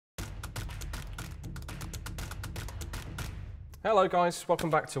Hello guys, welcome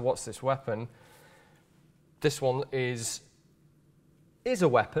back to What's This Weapon? This one is a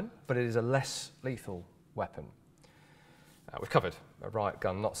weapon, but it is a less lethal weapon. We've covered a riot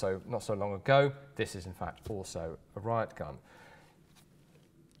gun not so long ago. This is in fact also a riot gun.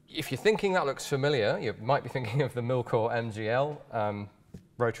 If you're thinking that looks familiar, you might be thinking of the Milcor MGL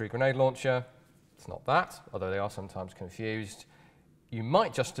rotary grenade launcher. It's not that, although they are sometimes confused. You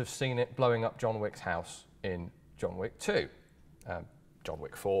might just have seen it blowing up John Wick's house in John Wick 2. John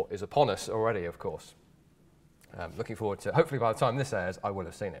Wick 4 is upon us already, of course. Looking forward to, hopefully by the time this airs, I will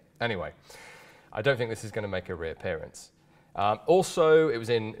have seen it. Anyway, I don't think this is going to make a reappearance. Also, it was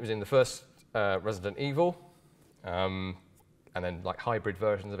in the first Resident Evil, and then like hybrid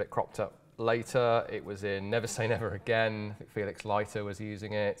versions of it cropped up later. It was in Never Say Never Again. I think Felix Leiter was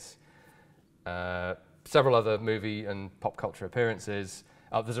using it. Several other movie and pop culture appearances.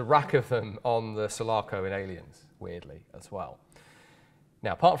 There's a rack of them on the Sulaco in Aliens, weirdly, as well.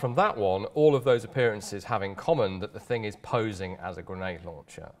 Now, apart from that one, all of those appearances have in common that the thing is posing as a grenade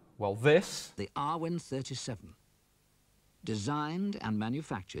launcher. Well, this... The Arwin 37, designed and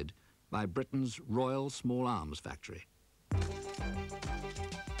manufactured by Britain's Royal Small Arms Factory.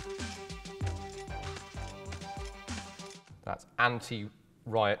 That's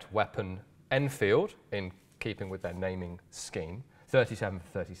anti-riot weapon Enfield, in keeping with their naming scheme. 37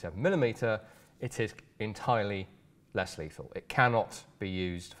 for 37mm, it is entirely less lethal. It cannot be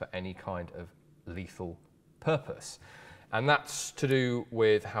used for any kind of lethal purpose. And that's to do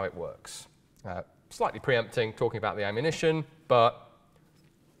with how it works. Slightly preempting, talking about the ammunition, but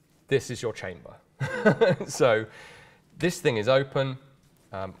this is your chamber. So this thing is open.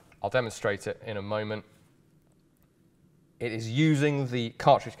 I'll demonstrate it in a moment. It is using the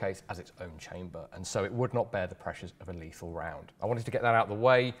cartridge case as its own chamber, and so it would not bear the pressures of a lethal round. I wanted to get that out of the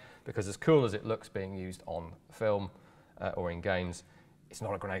way because as cool as it looks being used on film or in games, it's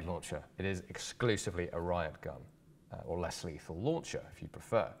not a grenade launcher. It is exclusively a riot gun, or less lethal launcher if you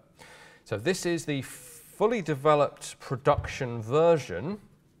prefer. So this is the fully developed production version.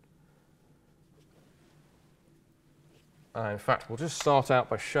 In fact, we'll just start out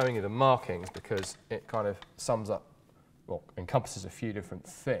by showing you the markings because it kind of sums up, well, encompasses a few different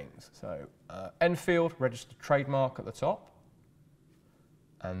things. So Enfield, registered trademark at the top,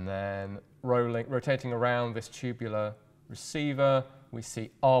 and then rotating around this tubular receiver, we see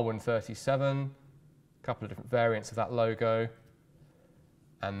Arwin 37, a couple of different variants of that logo,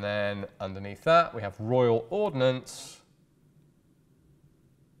 and then underneath that we have Royal Ordnance,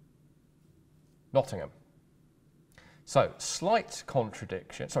 Nottingham. So slight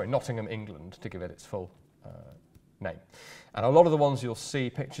contradiction, sorry, Nottingham, England, to give it its full name. And a lot of the ones you'll see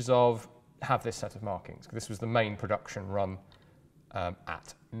pictures of have this set of markings. This was the main production run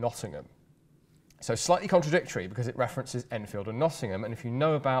at Nottingham. So slightly contradictory because it references Enfield and Nottingham, and if you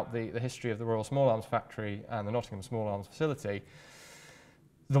know about the history of the Royal Small Arms Factory and the Nottingham Small Arms Facility,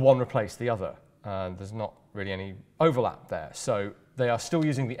 the one replaced the other. There's not really any overlap there. So they are still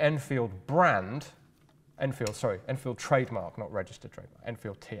using the Enfield brand, Enfield trademark, not registered trademark,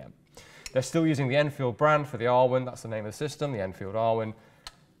 Enfield TM. They're still using the Enfield brand for the Arwin, that's the name of the system, the Enfield Arwin,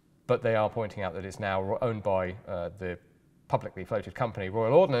 but they are pointing out that it's now owned by the publicly floated company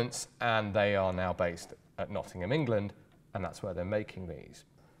Royal Ordnance, and they are now based at Nottingham, England, and that's where they're making these.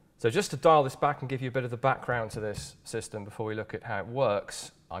 So just to dial this back and give you a bit of the background to this system before we look at how it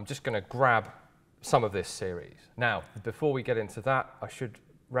works, I'm just going to grab some of this series. Now, before we get into that, I should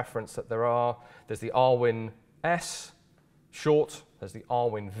reference that there's the Arwin S, short, there's the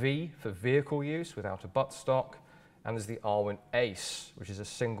Arwin V for vehicle use without a buttstock, and there's the Arwin Ace, which is a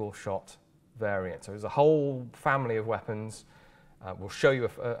single shot variant. So there's a whole family of weapons. We'll show you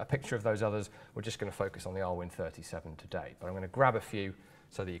a picture of those others. We're just going to focus on the Arwin 37 today, but I'm going to grab a few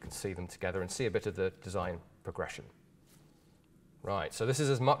so that you can see them together and see a bit of the design progression. Right, so this is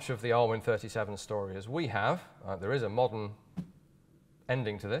as much of the Arwin 37 story as we have. There is a modern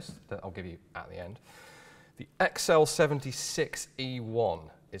ending to this that I'll give you at the end. The XL76E1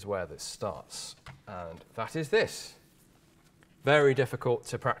 is where this starts, and that is this. Very difficult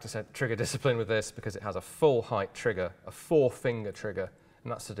to practice trigger discipline with this because it has a full height trigger, a 4-finger trigger,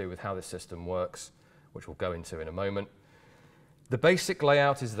 and that's to do with how this system works, which we'll go into in a moment. The basic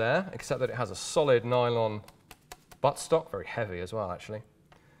layout is there, except that it has a solid nylon buttstock, very heavy as well actually.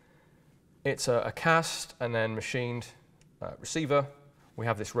 It's a cast and then machined receiver. We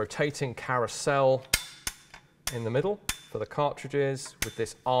have this rotating carousel in the middle for the cartridges with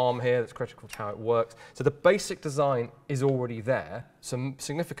this arm here that's critical to how it works. So the basic design is already there. Some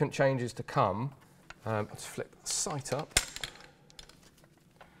significant changes to come. Let's flip the sight up.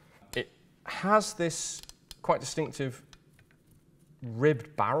 It has this quite distinctive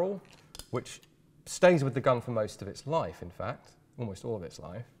ribbed barrel, which stays with the gun for most of its life, in fact, almost all of its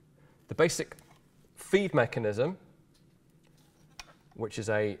life. The basic feed mechanism, which is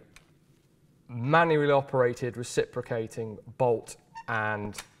a manually operated reciprocating bolt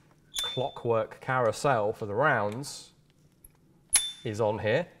and clockwork carousel for the rounds, is on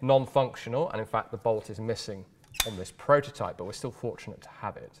here, non-functional, and in fact the bolt is missing on this prototype, but we're still fortunate to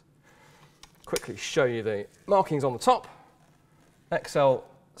have it. Quickly show you the markings on the top.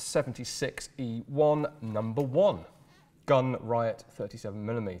 XL76E1 number 1, gun riot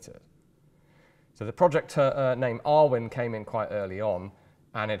 37mm. So the project name Arwin came in quite early on,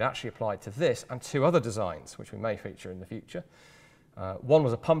 and it actually applied to this and 2 other designs, which we may feature in the future. One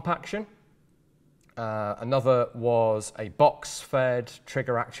was a pump action. Another was a box-fed,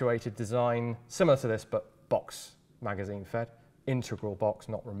 trigger-actuated design, similar to this, but box magazine-fed, integral box,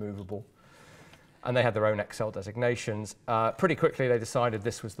 not removable. And they had their own XL designations. Pretty quickly, they decided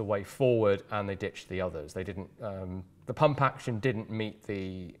this was the way forward, and they ditched the others. They didn't. The pump action didn't meet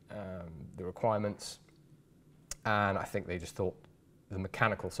the requirements, and I think they just thought the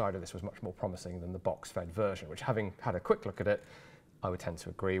mechanical side of this was much more promising than the box-fed version, which, having had a quick look at it, I would tend to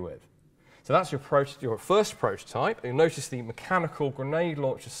agree with. So that's your first prototype. You'll notice the mechanical grenade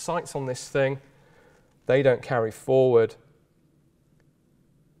launcher sights on this thing. They don't carry forward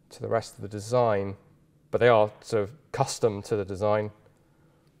to the rest of the design, but they are sort of custom to the design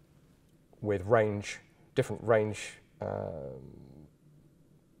with different range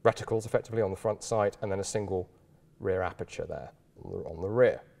reticles effectively on the front sight, and then a single rear aperture there on the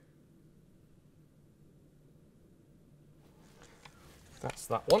rear. That's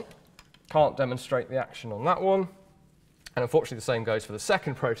that one. Can't demonstrate the action on that one. And unfortunately the same goes for the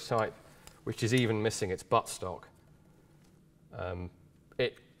second prototype, which is even missing its buttstock.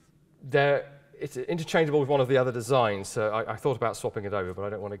 It's interchangeable with one of the other designs, so I thought about swapping it over, but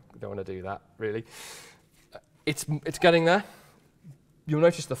I don't want to do that really. It's getting there. You'll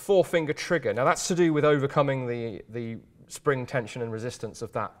notice the 4-finger trigger. Now that's to do with overcoming the spring tension and resistance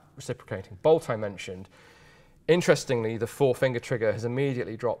of that reciprocating bolt I mentioned. Interestingly, the 4-finger trigger has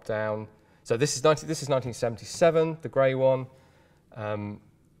immediately dropped down. So this is 1977, the grey one.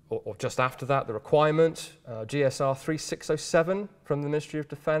 Or just after that, the requirement, GSR 3607 from the Ministry of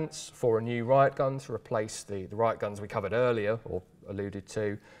Defence for a new riot gun to replace the riot guns we covered earlier, or alluded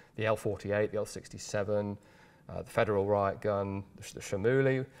to, the L48, the L67, the federal riot gun, the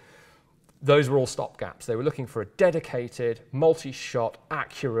Shamuli. Those were all stopgaps. They were looking for a dedicated, multi-shot,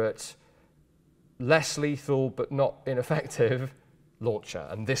 accurate, less lethal but not ineffective launcher,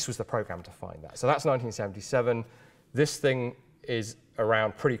 and this was the program to find that. So that's 1977. This thing is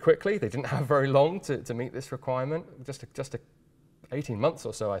around pretty quickly. They didn't have very long to meet this requirement, just 18 months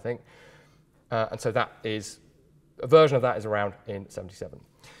or so, I think. And so that is, a version of that is around in 77.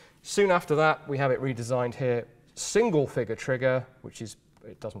 Soon after that, we have it redesigned here, single figure trigger, which is,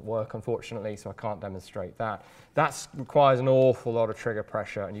 it doesn't work unfortunately, so I can't demonstrate that. That requires an awful lot of trigger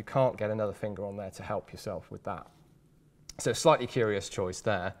pressure, and you can't get another finger on there to help yourself with that. So slightly curious choice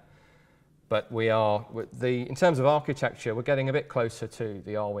there. But we are, in terms of architecture, we're getting a bit closer to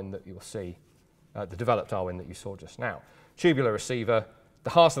the Arwin that you'll see, the developed Arwin that you saw just now. Tubular receiver, the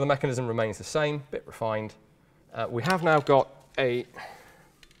heart of the mechanism remains the same, bit refined. We have now got a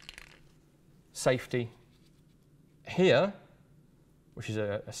safety here, which is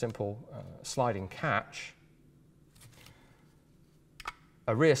a simple sliding catch.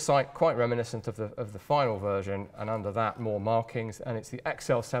 A rear sight quite reminiscent of the final version, and under that more markings, and it's the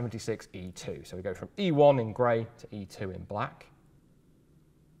XL76E2. So we go from E1 in grey to E2 in black.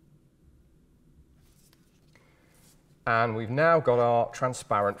 And we've now got our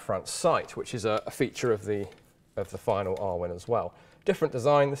transparent front sight, which is a feature of the final Arwin as well. Different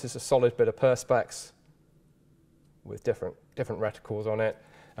design. This is a solid bit of perspex with different reticles on it.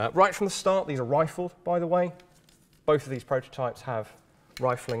 Right from the start, these are rifled, by the way. Both of these prototypes have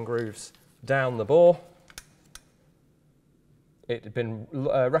rifling grooves down the bore. It had been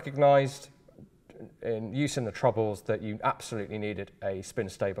recognised in use in the Troubles that you absolutely needed a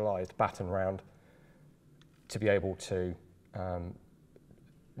spin-stabilised baton round to be able to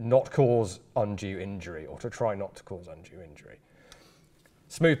not cause undue injury, or to try not to cause undue injury.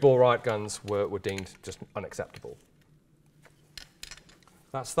 Smoothbore riot guns were deemed just unacceptable.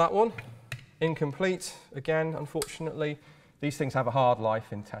 That's that one. Incomplete, again, unfortunately. These things have a hard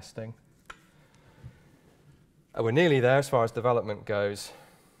life in testing. We're nearly there as far as development goes.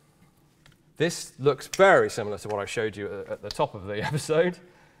 This looks very similar to what I showed you at the top of the episode.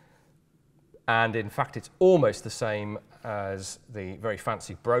 And in fact, it's almost the same as the very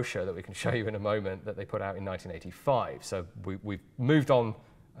fancy brochure that we can show you in a moment that they put out in 1985. So we've moved on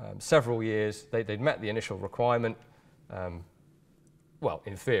several years. They'd met the initial requirement, well,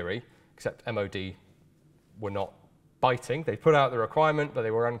 in theory, except MOD were not biting. They put out the requirement, but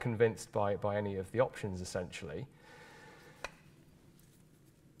they were unconvinced by any of the options, essentially.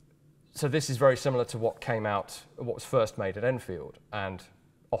 So this is very similar to what came out, what was first made at Enfield and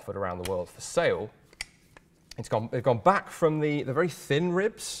offered around the world for sale. They've gone back from the very thin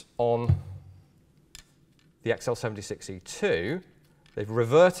ribs on the XL76E2. They've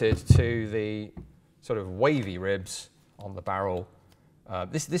reverted to the sort of wavy ribs on the barrel.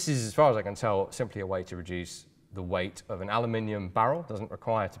 This is, as far as I can tell, simply a way to reduce the weight of an aluminium barrel. Doesn't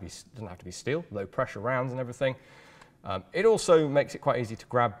have to be steel, low pressure rounds and everything. It also makes it quite easy to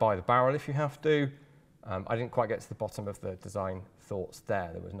grab by the barrel if you have to. I didn't quite get to the bottom of the design thoughts there.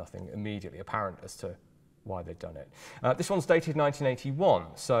 There was nothing immediately apparent as to why they'd done it. This one's dated 1981,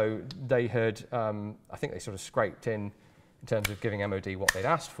 so they had, I think they sort of scraped in terms of giving MOD what they'd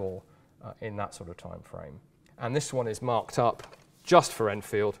asked for in that sort of time frame. And this one is marked up just for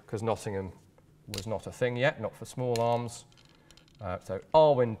Enfield, because Nottingham was not a thing yet, not for small arms. So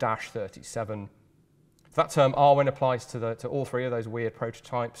Arwin-37. That term Arwin applies to all three of those weird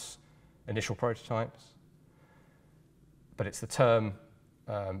prototypes, initial prototypes. But it's the term,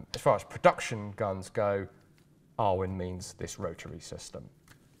 as far as production guns go, Arwin means this rotary system.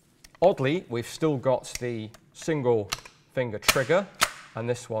 Oddly, we've still got the single finger trigger, and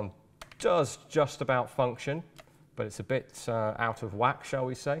this one does just about function, but it's a bit out of whack, shall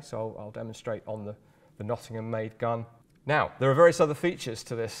we say, so I'll demonstrate on the Nottingham-made gun. Now, there are various other features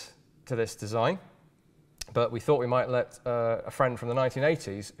to this design, but we thought we might let a friend from the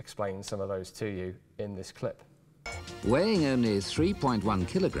 1980s explain some of those to you in this clip. Weighing only 3.1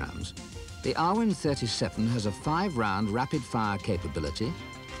 kilograms, the Arwin-37 has a 5-round rapid-fire capability,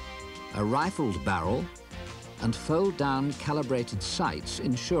 a rifled barrel, and fold-down calibrated sights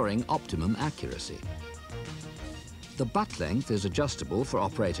ensuring optimum accuracy. The butt length is adjustable for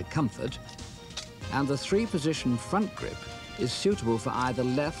operator comfort, and the 3-position front grip is suitable for either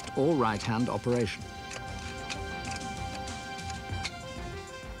left or right-hand operation.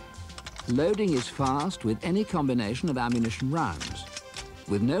 Loading is fast with any combination of ammunition rounds.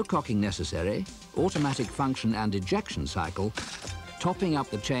 With no cocking necessary, automatic function and ejection cycle, topping up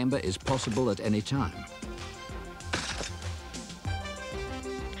the chamber is possible at any time.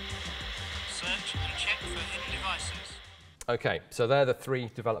 Search and check for hidden devices. Okay, so they're the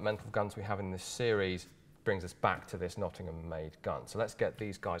 3 developmental guns we have in this series. Brings us back to this Nottingham-made gun. So let's get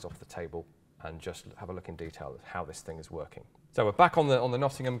these guys off the table and just have a look in detail at how this thing is working. So we're back on the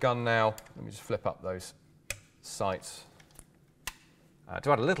Nottingham gun now. Let me just flip up those sights.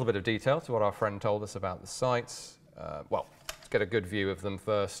 To add a little bit of detail to what our friend told us about the sights, well, let's get a good view of them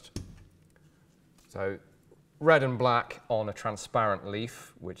first. So red and black on a transparent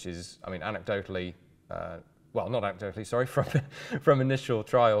leaf, which is, I mean, anecdotally, well, not anecdotally, sorry, from initial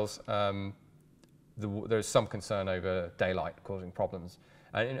trials, there's some concern over daylight causing problems.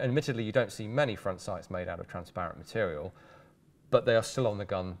 And admittedly, you don't see many front sights made out of transparent material, but they are still on the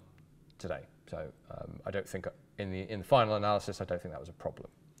gun today. So I don't think, in the final analysis, I don't think that was a problem.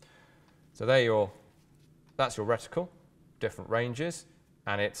 So that's your reticle, different ranges,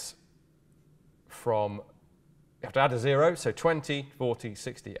 and it's from, you have to add a 0, so 20, 40,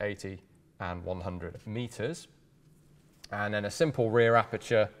 60, 80, and 100 meters. And then a simple rear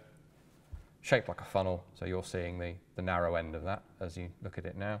aperture shaped like a funnel, so you're seeing the narrow end of that as you look at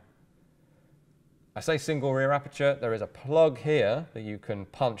it now. I say single rear aperture, there is a plug here that you can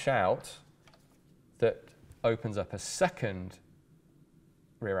punch out that opens up a second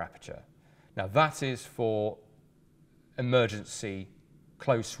rear aperture. Now that is for emergency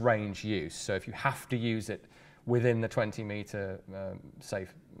close range use, so if you have to use it within the 20-meter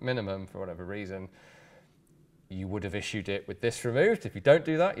safe minimum for whatever reason, you would have issued it with this removed. If you don't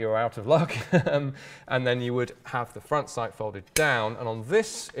do that, you're out of luck. And then you would have the front sight folded down, and on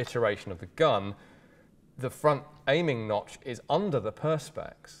this iteration of the gun, the front aiming notch is under the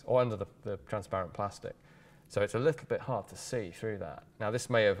perspex, or under the transparent plastic. So it's a little bit hard to see through that. Now this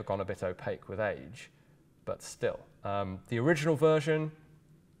may have gone a bit opaque with age, but still. The original version,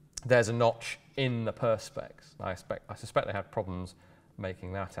 there's a notch in the perspex. I suspect they had problems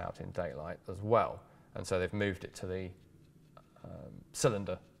making that out in daylight as well. And so they've moved it to the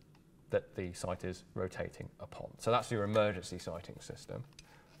cylinder that the sight is rotating upon. So that's your emergency sighting system.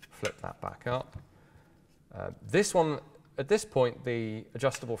 Flip that back up. This one, at this point, the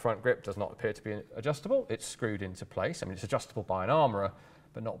adjustable front grip does not appear to be adjustable. It's screwed into place. I mean, it's adjustable by an armourer,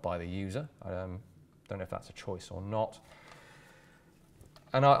 but not by the user. Don't know if that's a choice or not.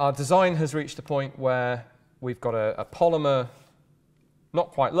 And our design has reached a point where we've got a polymer,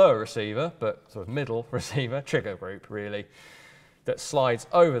 not quite lower receiver, but sort of middle receiver, trigger group really, that slides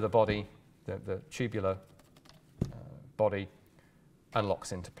over the body, the tubular body, and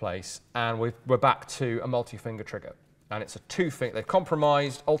locks into place. And we're back to a multi-finger trigger. And it's a two-finger, they've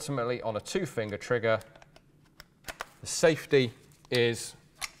compromised ultimately on a two-finger trigger. The safety is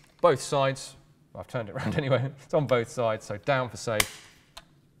both sides. I've turned it around anyway. It's on both sides, so down for safe,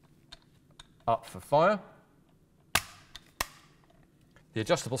 up for fire. The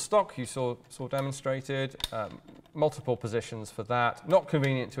adjustable stock you saw demonstrated, multiple positions for that. Not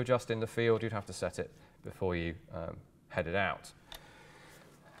convenient to adjust in the field, you'd have to set it before you headed out.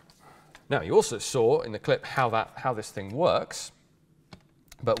 Now you also saw in the clip how this thing works,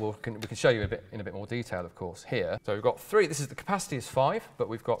 but we can show you in a bit more detail, of course, here. So we've got three, the capacity is 5, but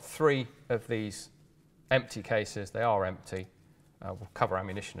we've got 3 of these empty cases. They are empty. We'll cover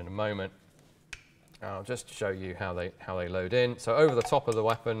ammunition in a moment. I'll just show you how they load in. So over the top of the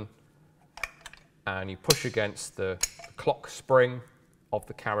weapon, and you push against the clock spring of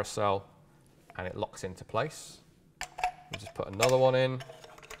the carousel, and it locks into place. We'll just put another one in,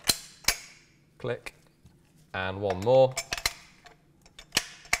 click, and one more.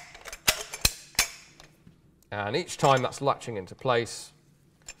 And each time that's latching into place.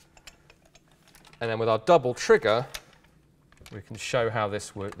 And then with our double trigger, we can show how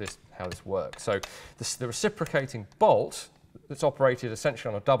this works. So the reciprocating bolt that's operated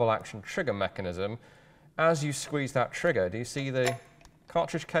essentially on a double action trigger mechanism, as you squeeze that trigger, do you see the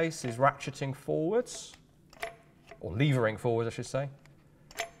cartridge case is ratcheting forwards, or levering forwards I should say,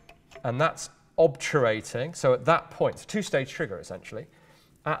 and that's obturating. So at that point, it's a two-stage trigger essentially,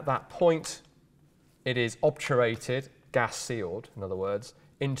 at that point it is obturated, gas sealed in other words,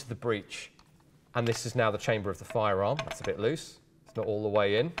 into the breech, and this is now the chamber of the firearm. That's a bit loose, it's not all the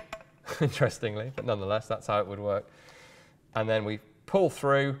way in. Interestingly, but nonetheless, that's how it would work. And then we pull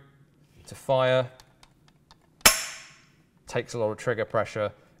through to fire. Takes a lot of trigger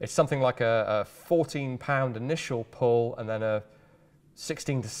pressure. It's something like a 14-pound initial pull and then a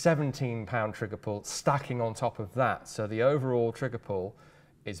 16 to 17-pound trigger pull stacking on top of that. So the overall trigger pull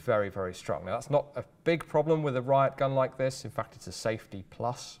is very, very strong. Now, that's not a big problem with a riot gun like this. In fact, it's a safety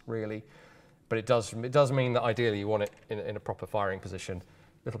plus, really. But it does mean that ideally you want it in a proper firing position.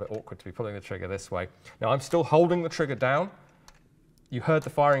 A little bit awkward to be pulling the trigger this way. Now I'm still holding the trigger down. You heard the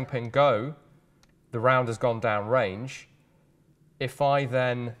firing pin go. The round has gone down range. If I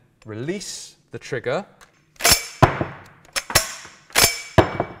then release the trigger,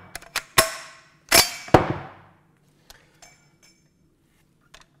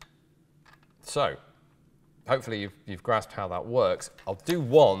 so hopefully you've grasped how that works. I'll do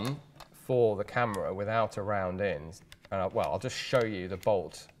one for the camera without a round in. Well, I'll just show you the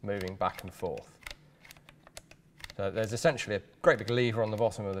bolt moving back and forth. So there's essentially a great big lever on the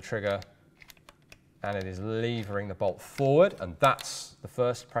bottom of the trigger, and it is levering the bolt forward, and that's the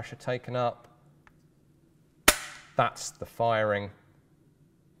first pressure taken up. That's the firing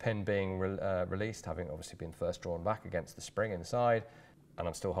pin being released, having obviously been first drawn back against the spring inside, and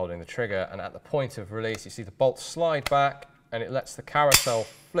I'm still holding the trigger, and at the point of release, you see the bolt slide back, and it lets the carousel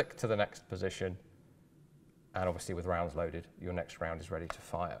flick to the next position. And obviously with rounds loaded, your next round is ready to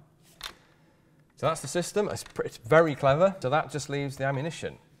fire. So that's the system. It's very clever. So that just leaves the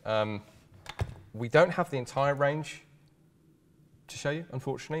ammunition. We don't have the entire range to show you,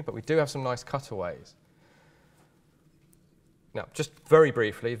 unfortunately, but we do have some nice cutaways. Now, just very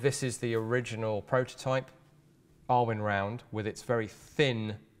briefly, this is the original prototype Arwin round with its very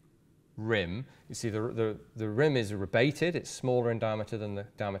thin rim. You see the rim is rebated. It's smaller in diameter than the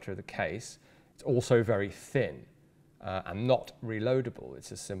diameter of the case. It's also very thin and not reloadable.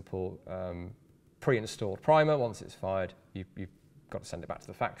 It's a simple pre-installed primer. Once it's fired, you've got to send it back to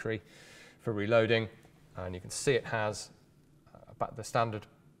the factory for reloading. And you can see it has the standard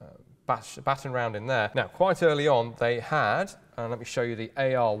baton round in there. Now, quite early on, they had, and let me show you the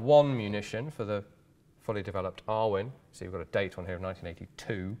AR1 munition for the fully developed Arwin. So you've got a date on here of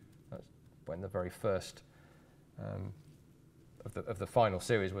 1982. That's when the very first of the final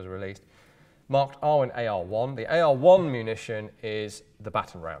series was released. Marked Arwin AR1. The AR1 munition is the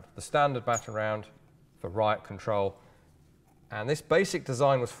baton round, the standard baton round for riot control. And this basic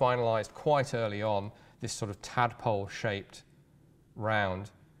design was finalized quite early on, this sort of tadpole-shaped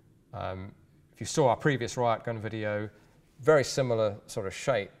round. If you saw our previous riot gun video, very similar sort of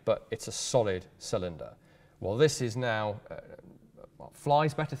shape, but it's a solid cylinder. Well, this is now,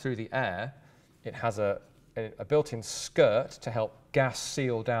 flies better through the air. It has a a built-in skirt to help gas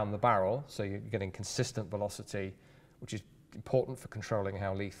seal down the barrel, so you're getting consistent velocity, which is important for controlling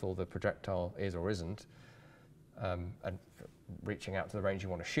how lethal the projectile is or isn't, and reaching out to the range you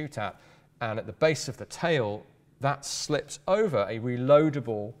want to shoot at. And at the base of the tail, that slips over a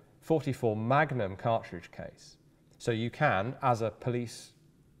reloadable 44 Magnum cartridge case. So you can, as a police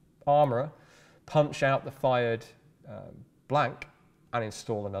armourer, punch out the fired blank and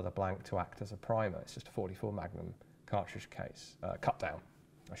install another blank to act as a primer. It's just a 44 Magnum cartridge case, cut down,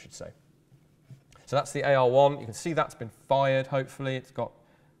 I should say. So that's the AR-1. You can see that's been fired, hopefully. It's got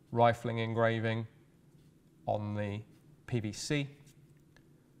rifling engraving on the PVC.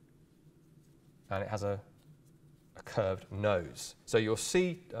 And it has a curved nose. So you'll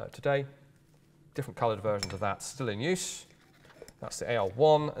see today different coloured versions of that still in use. That's the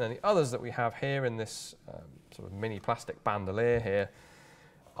AR-1, and then the others that we have here in this sort of mini plastic bandolier here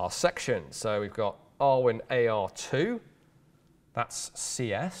are sections. So we've got Arwin AR-2, that's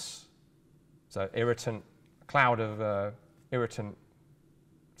CS, so irritant, cloud of irritant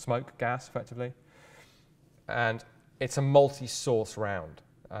smoke gas, effectively, and it's a multi-source round.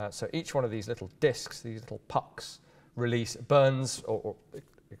 So each one of these little discs, these little pucks, burns or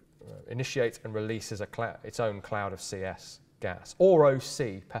initiates and releases its own cloud of CS gas, or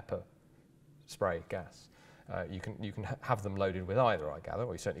OC, pepper spray gas. You can have them loaded with either, I gather,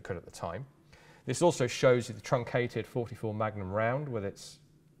 or you certainly could at the time. This also shows you the truncated 44 Magnum round with its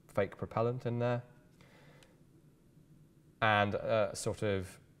fake propellant in there, and a sort of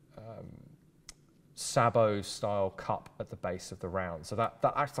sabot style cup at the base of the round. So that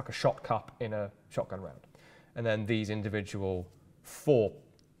acts like a shot cup in a shotgun round. And then these individual 4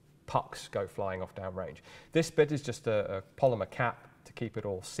 pucks go flying off downrange. This bit is just a polymer cap to keep it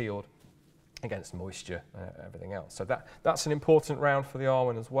all sealed against moisture and everything else. So that's an important round for the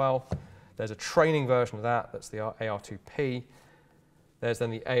R1 as well. There's a training version of that, that's the AR-2P. There's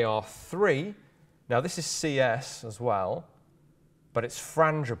then the AR-3. Now this is CS as well, but it's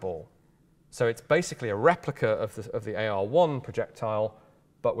frangible. So it's basically a replica of the AR-1 projectile,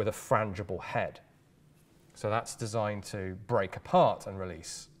 but with a frangible head. So that's designed to break apart and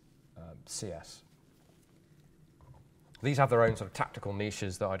release CS. These have their own sort of tactical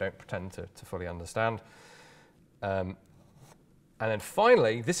niches that I don't pretend to fully understand. And then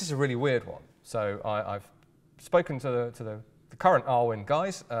finally, this is a really weird one. So I've spoken to the current Arwin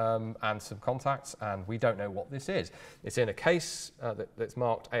guys and some contacts, and we don't know what this is. It's in a case that's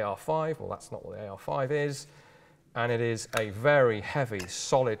marked AR-5. Well, that's not what the AR-5 is. And it is a very heavy,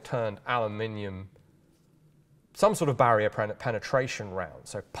 solid turned aluminium, some sort of barrier penetration round.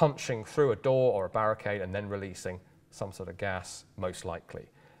 So punching through a door or a barricade and then releasing some sort of gas, most likely.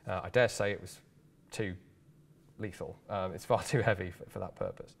 I dare say it was too lethal. It's far too heavy for that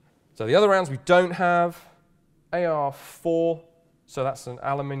purpose. So the other rounds we don't have, AR-4, so that's an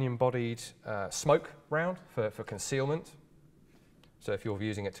aluminium-bodied smoke round for concealment. So if you're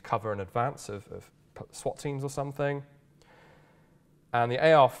using it to cover an advance of SWAT teams or something. And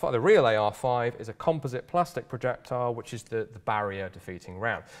the real AR-5 is a composite plastic projectile, which is the barrier-defeating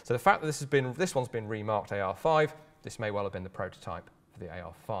round. So the fact that this one's been remarked AR-5, this may well have been the prototype for the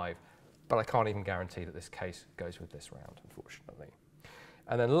AR-5, but I can't even guarantee that this case goes with this round, unfortunately.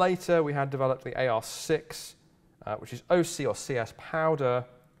 And then later we had developed the AR-6, which is OC or CS powder,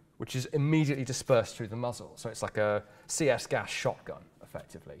 which is immediately dispersed through the muzzle. So it's like a CS gas shotgun,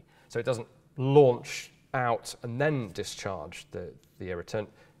 effectively. So it doesn't launch out and then discharge the irritant.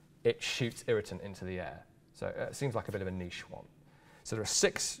 It shoots irritant into the air. So it seems like a bit of a niche one. So there are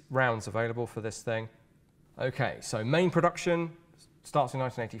 6 rounds available for this thing. Okay, so main production starts in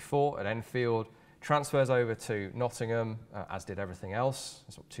 1984 at Enfield, transfers over to Nottingham, as did everything else,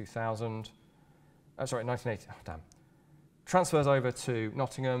 sort of 2000. Oh, sorry, 1980, oh damn. Transfers over to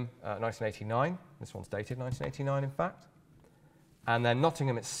Nottingham, 1989. This one's dated 1989, in fact. And then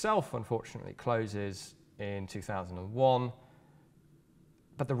Nottingham itself, unfortunately, closes in 2001.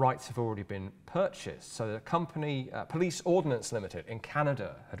 But the rights have already been purchased. So the company, Police Ordnance Limited in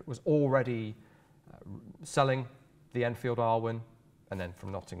Canada, was already selling the Enfield R1, and then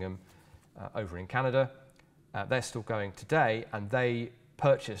from Nottingham over in Canada. They're still going today, and they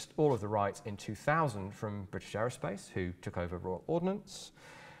purchased all of the rights in 2000 from British Aerospace, who took over Royal Ordnance.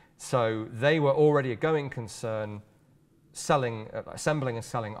 So they were already a going concern, assembling and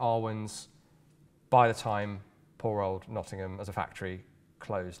selling R1s by the time poor old Nottingham as a factory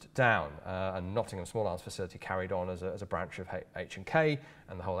closed down. And Nottingham Small Arms Facility carried on as a branch of H&K,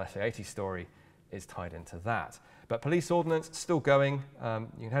 and the whole SA-80 story is tied into that. But Police Ordnance still going. You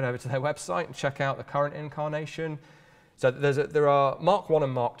can head over to their website and check out the current incarnation. So there are Mark 1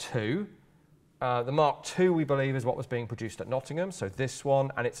 and Mark 2. The Mark II, we believe, is what was being produced at Nottingham, so this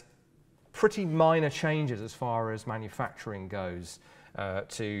one, and it's pretty minor changes as far as manufacturing goes,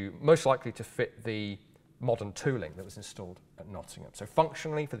 to most likely to fit the modern tooling that was installed at Nottingham. So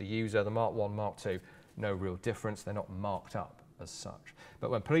functionally for the user, the Mark I, Mark II, no real difference. They're not marked up as such. But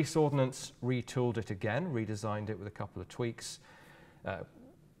when Police Ordnance retooled it again, redesigned it with a couple of tweaks,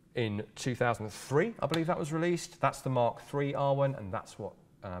 in 2003, I believe that was released. That's the Mark III R1, and that's what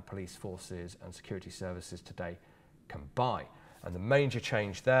police forces and security services today can buy. And the major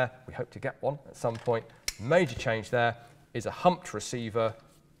change there, we hope to get one at some point, major change there is a humped receiver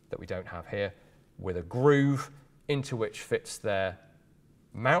that we don't have here, with a groove into which fits their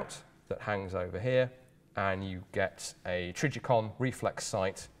mount that hangs over here, and you get a Trigicon reflex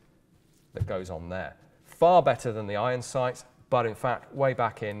sight that goes on there. Far better than the iron sights, but in fact, way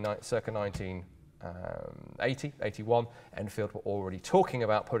back in circa 1980, 81, Enfield were already talking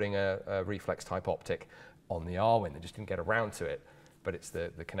about putting a reflex type optic on the Arwin. They just didn't get around to it, but it's the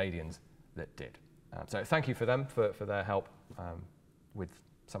Canadians that did. So thank you for them for their help with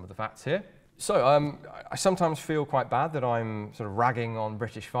some of the facts here. So I sometimes feel quite bad that I'm sort of ragging on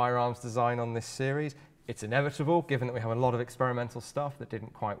British firearms design on this series. It's inevitable, given that we have a lot of experimental stuff that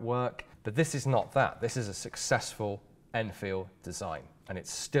didn't quite work. But this is not that. This is a successful Enfield design, and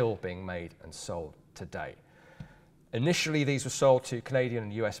it's still being made and sold today. Initially, these were sold to Canadian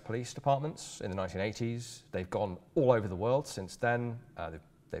and US police departments in the 1980s. They've gone all over the world since then.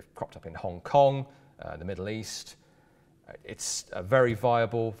 They've cropped up in Hong Kong, the Middle East. It's a very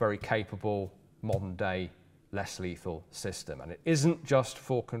viable, very capable, modern-day, less lethal system. And it isn't just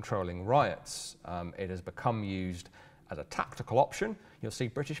for controlling riots. It has become used as a tactical option. You'll see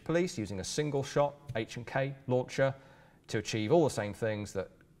British police using a single-shot H&K launcher to achieve all the same things that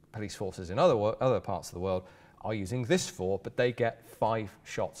police forces in other parts of the world are using this for, but they get 5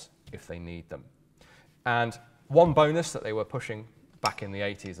 shots if they need them. And one bonus that they were pushing back in the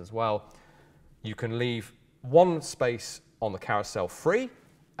 80s as well, you can leave one space on the carousel free,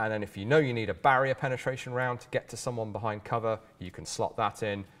 and then if you know you need a barrier penetration round to get to someone behind cover, you can slot that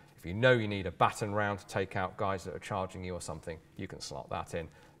in. If you know you need a baton round to take out guys that are charging you or something, you can slot that in.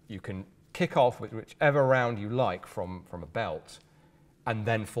 You can kick off with whichever round you like from a belt, and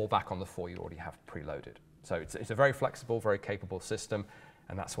then fall back on the 4 you already have preloaded. So it's a very flexible, very capable system,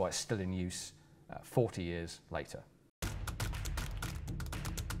 and that's why it's still in use 40 years later.